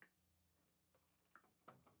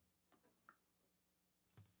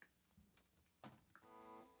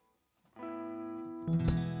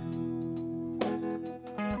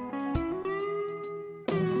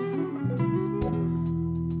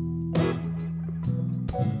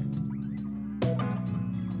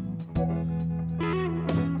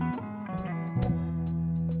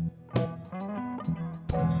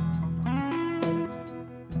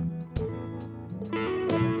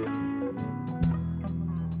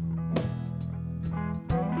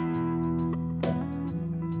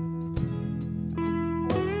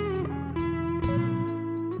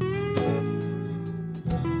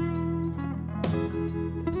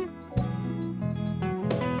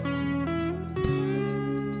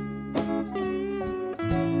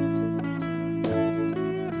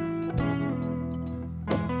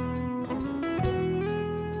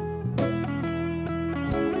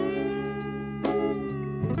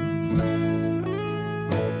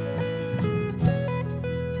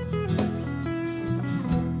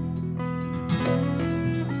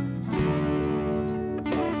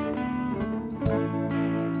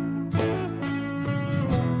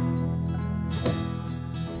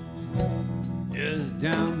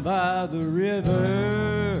Down by the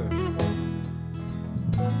river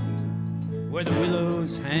where the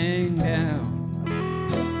willows hang down,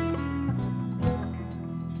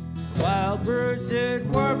 wild birds that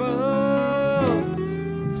warble,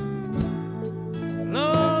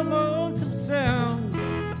 low lonesome sound.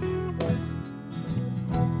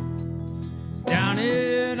 It's down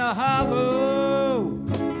in a hollow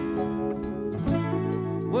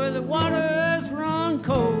where the waters run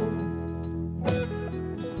cold.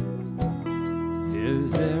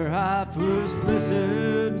 Is there I first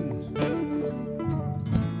listened to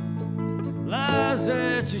the lies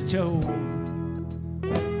that you told?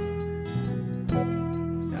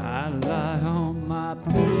 I lie on my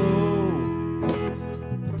pillow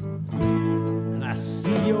and I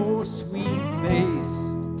see your sweet face.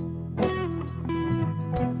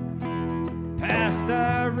 Past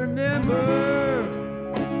I remember,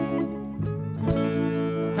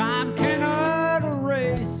 time cannot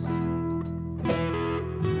erase.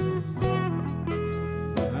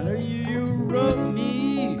 Wrote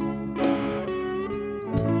me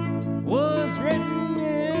was written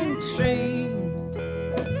in shame.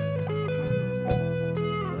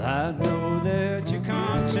 Well, I know that your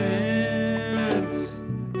conscience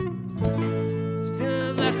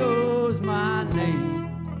still echoes my name.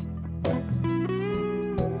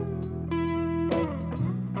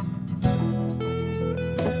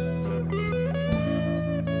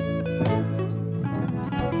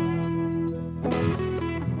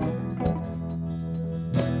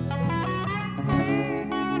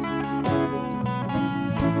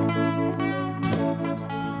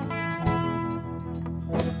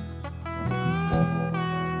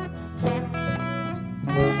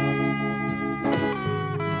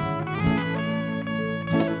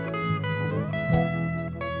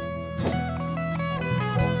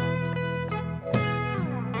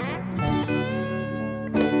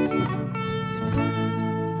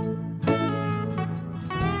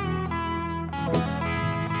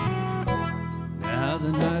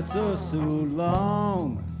 The nights are so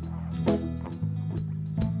long,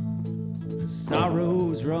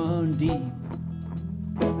 sorrows run deep.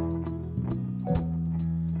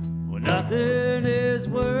 Well, nothing is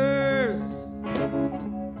worse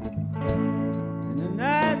than a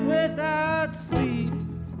night without sleep.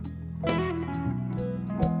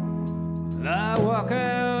 Well, I walk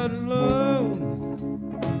out alone,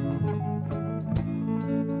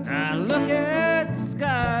 I look at the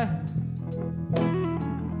sky,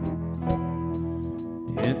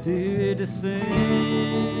 empty to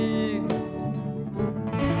sing,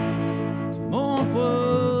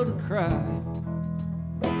 mournful to cry.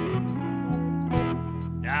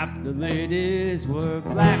 If the ladies were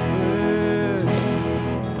blackbirds,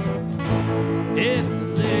 if the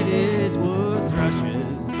ladies were thrushes,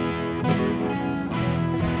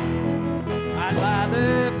 I'd lie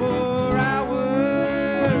there for